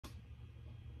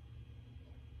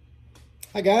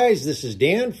Hi guys, this is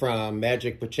Dan from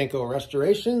Magic Pachinko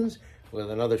Restorations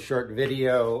with another short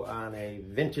video on a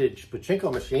vintage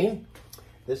pachinko machine.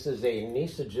 This is a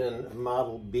Nishijin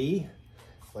Model B,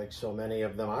 like so many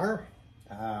of them are.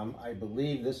 I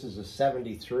believe this is a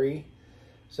 73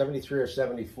 or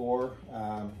 74.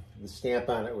 The stamp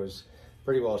on it was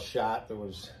pretty well shot. There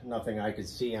was nothing I could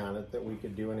see on it that we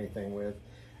could do anything with.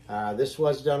 This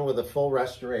was done with a full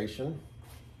restoration.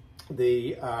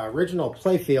 The original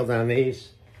playfield on these,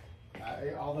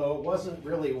 although it wasn't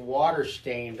really water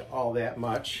stained all that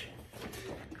much.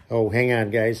 Oh, hang on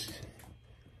guys.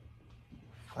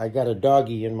 I got a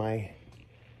doggy in my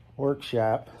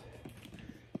workshop.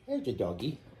 There's a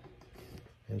doggy.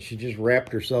 And she just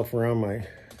wrapped herself around my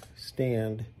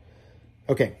stand.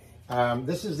 Okay,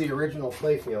 this is the original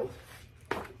playfield.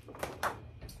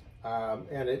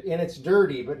 And it's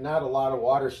dirty, but not a lot of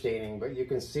water staining, but you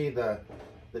can see the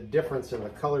difference in the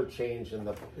color change in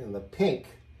the pink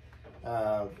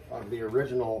of the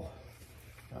original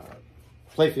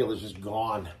playfield is just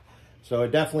gone. So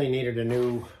it definitely needed a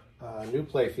new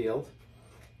playfield.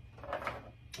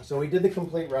 So we did the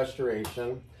complete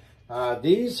restoration.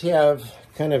 These have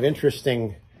kind of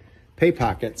interesting pay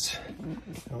pockets.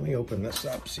 Let me open this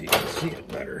up so you can see it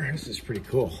better. This is pretty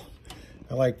cool.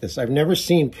 I like this. I've never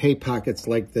seen pay pockets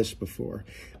like this before.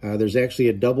 There's actually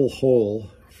a double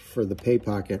hole for the pay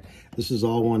pocket. This is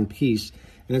all one piece,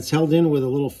 and it's held in with a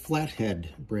little flathead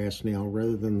brass nail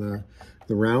rather than the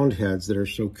round heads that are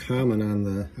so common on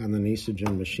the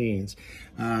Nishijin machines.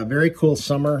 Very cool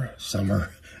summer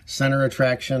center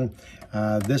attraction.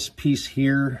 This piece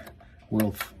here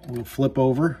will flip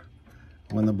over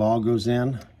when the ball goes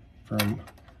in from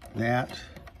that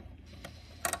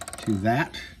to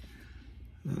that.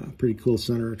 Pretty cool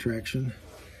center attraction.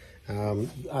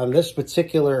 On this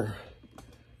particular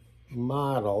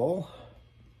model,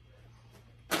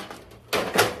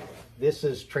 this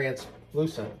is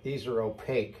translucent. These are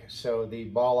opaque, so the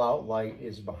ball out light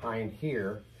is behind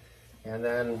here. And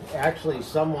then actually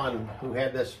someone who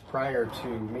had this prior to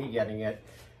me getting it,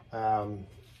 for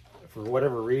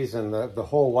whatever reason, the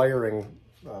whole wiring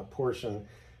portion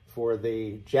for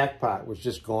the jackpot was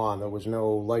just gone. There was no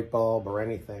light bulb or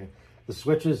anything. The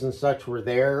switches and such were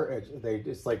there.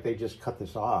 It's like they just cut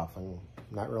this off, and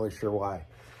I'm not really sure why.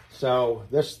 So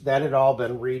that had all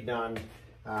been redone.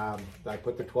 I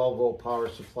put the 12-volt power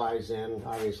supplies in.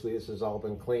 Obviously, this has all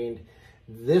been cleaned.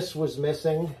 This was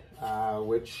missing,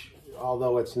 which,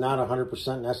 although it's not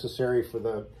 100% necessary for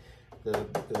the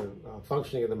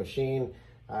functioning of the machine,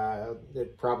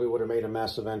 it probably would have made a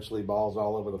mess eventually, balls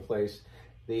all over the place.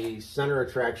 The center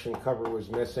attraction cover was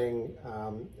missing,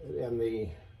 and the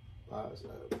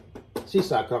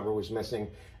seesaw cover was missing.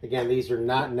 Again, these are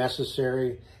not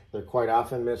necessary. They're quite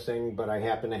often missing, but I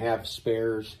happen to have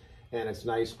spares, and it's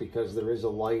nice because there is a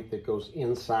light that goes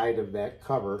inside of that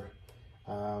cover,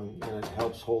 and it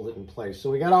helps hold it in place.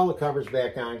 So we got all the covers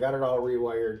back on, got it all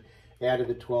rewired, added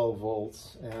the 12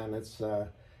 volts, and it's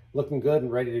looking good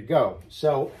and ready to go.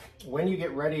 So when you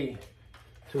get ready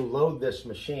to load this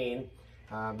machine,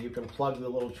 you can plug the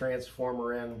little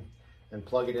transformer in and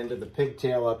plug it into the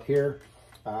pigtail up here.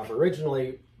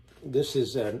 Originally, this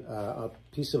is a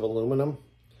piece of aluminum,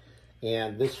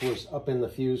 and this was up in the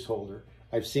fuse holder.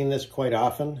 I've seen this quite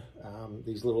often,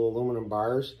 these little aluminum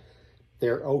bars.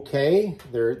 They're okay,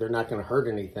 they're not gonna hurt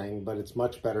anything, but it's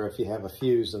much better if you have a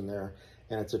fuse in there,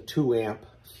 and it's a 2-amp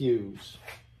fuse.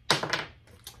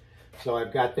 So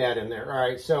I've got that in there. All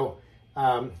right, so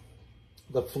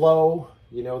the flow,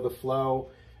 you know the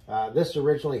flow. This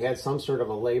originally had some sort of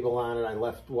a label on it. I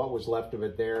left what was left of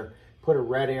it there. Put a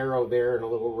red arrow there and a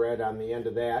little red on the end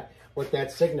of that. What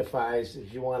that signifies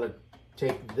is you want to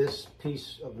take this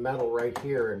piece of metal right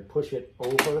here and push it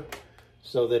over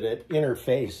so that it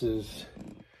interfaces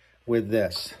with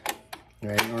this. All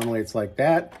right, normally it's like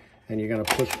that, and you're going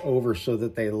to push over so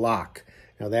that they lock.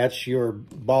 Now that's your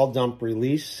ball dump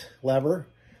release lever,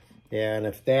 and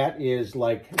if that is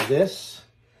like this,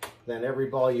 then every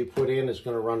ball you put in is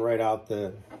going to run right out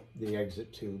the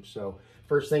exit tube. So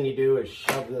first thing you do is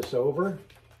shove this over,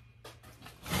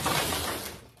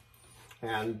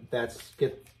 and that's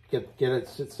get it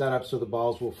set up so the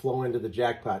balls will flow into the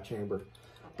jackpot chamber.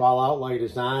 Ball out light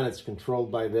is on. It's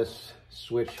controlled by this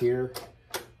switch here.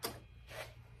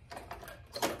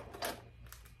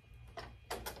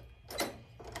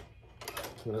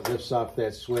 When it lifts off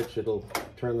that switch, it'll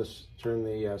turn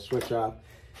the switch off.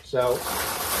 So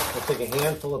I'll take a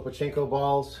handful of pachinko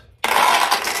balls,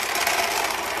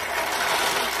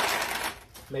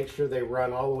 make sure they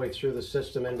run all the way through the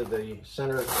system into the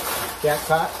center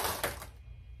jackpot.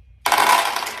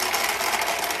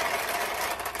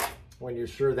 When you're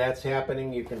sure that's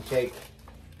happening, you can take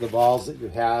the balls that you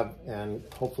have, and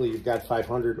hopefully you've got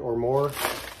 500 or more.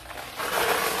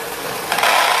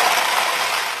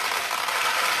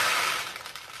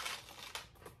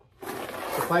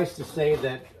 Suffice to say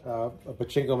that a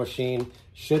pachinko machine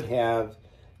should have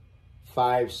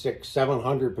 500, 600,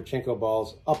 700 pachinko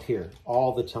balls up here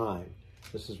all the time.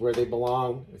 This is where they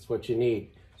belong. It's what you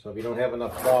need. So if you don't have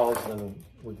enough balls, then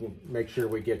we can make sure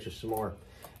we get you some more.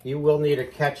 You will need a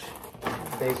catch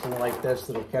basin like this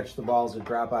that'll catch the balls that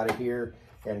drop out of here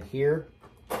and here.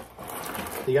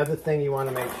 The other thing you want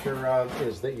to make sure of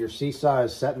is that your seesaw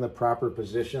is set in the proper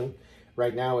position.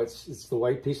 Right now it's the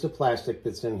white piece of plastic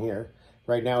that's in here.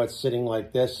 Right now it's sitting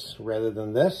like this rather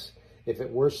than this. If it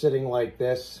were sitting like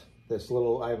this,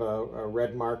 I have a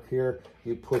red mark here,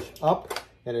 you push up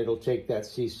and it'll take that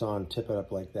seesaw and tip it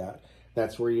up like that.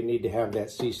 That's where you need to have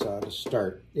that seesaw to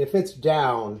start. If it's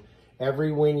down,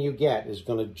 every win you get is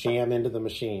going to jam into the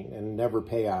machine and never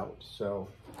pay out. So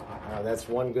that's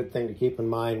one good thing to keep in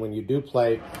mind when you do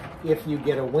play. If you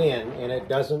get a win and it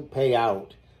doesn't pay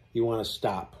out, you want to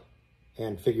stop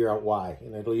and figure out why.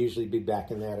 And it'll usually be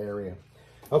back in that area.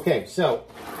 Okay, so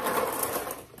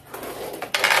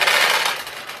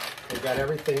we've got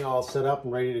everything all set up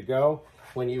and ready to go.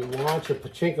 When you launch a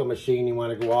pachinko machine, you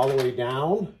want to go all the way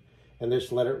down and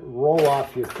just let it roll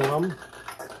off your thumb,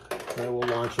 and it will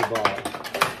launch a ball.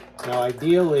 Now,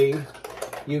 ideally,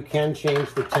 you can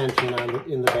change the tension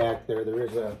in the back there. There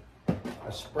is a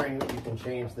spring that you can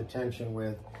change the tension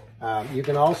with. You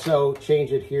can also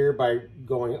change it here by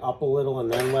going up a little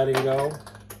and then letting go.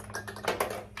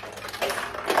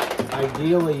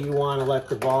 Ideally, you want to let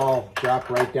the ball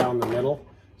drop right down the middle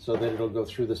so that it'll go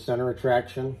through the center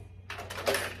attraction.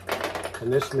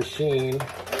 And this machine,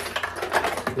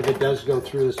 if it does go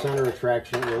through the center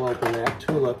attraction, it will open that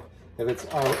tulip if it's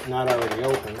not already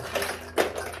open.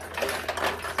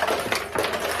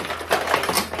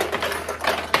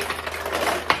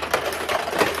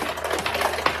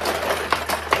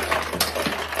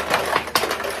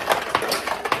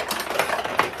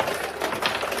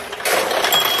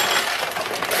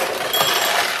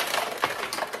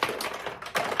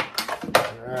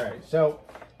 All right, so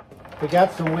we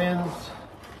got some wins.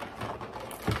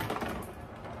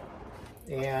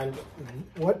 And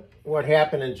what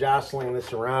happened in jostling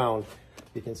this around,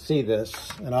 you can see this,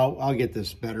 and I'll get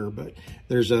this better, but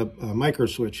there's a micro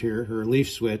switch here, or a leaf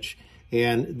switch,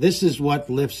 and this is what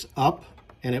lifts up,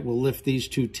 and it will lift these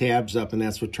two tabs up, and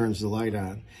that's what turns the light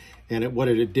on. And what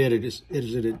it did, it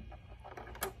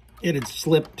had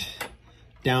slipped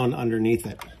down underneath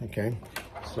it, okay?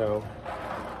 So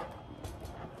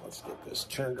let's get this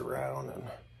turned around and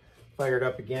fired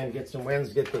up again, get some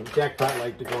wins, get the jackpot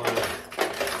light to go on.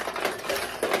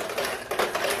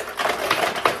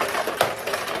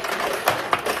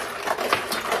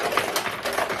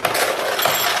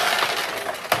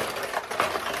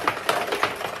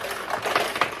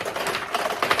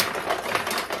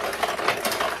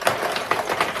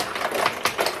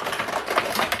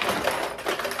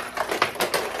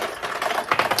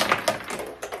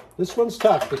 This one's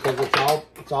tough because it's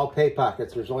all pay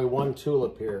pockets. There's only one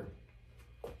tulip here.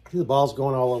 The ball's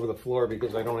going all over the floor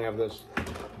because I don't have this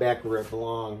back where it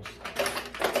belongs.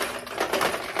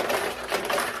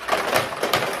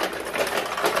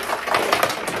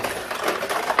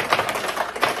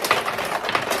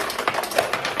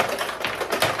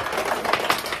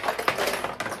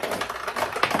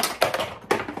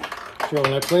 So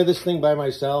when I play this thing by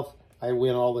myself, I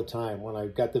win all the time. When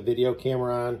I've got the video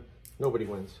camera on, nobody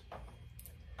wins.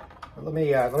 Let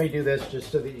me do this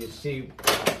just so that you see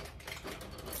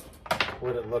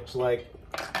what it looks like.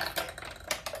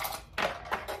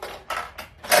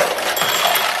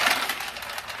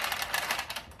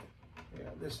 Yeah,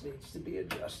 this needs to be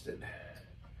adjusted.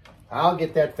 I'll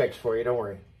get that fixed for you, don't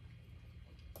worry.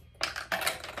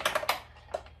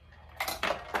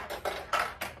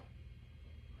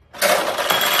 I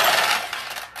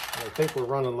think we're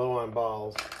running low on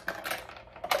balls.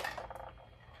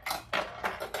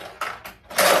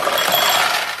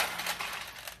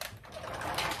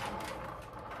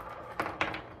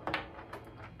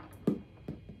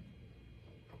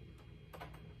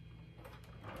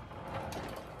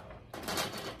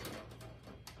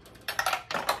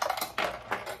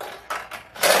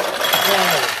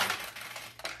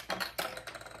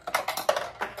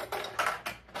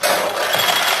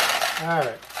 All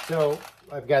right, so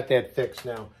I've got that fixed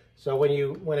now. So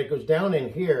when it goes down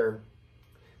in here,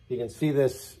 you can see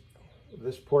this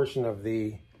portion of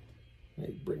the, let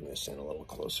me bring this in a little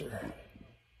closer.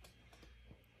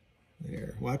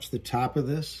 There, watch the top of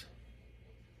this,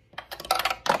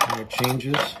 and it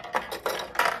changes.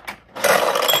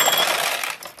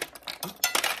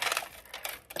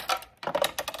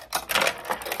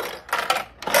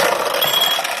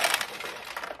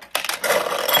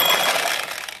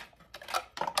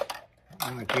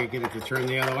 get it to turn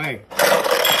the other way.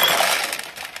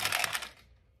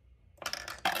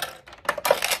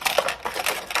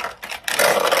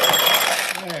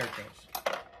 There it goes.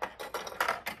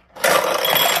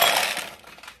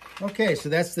 Okay, so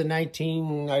that's the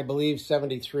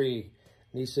 73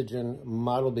 Nishijin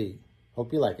Model B.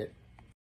 Hope you like it.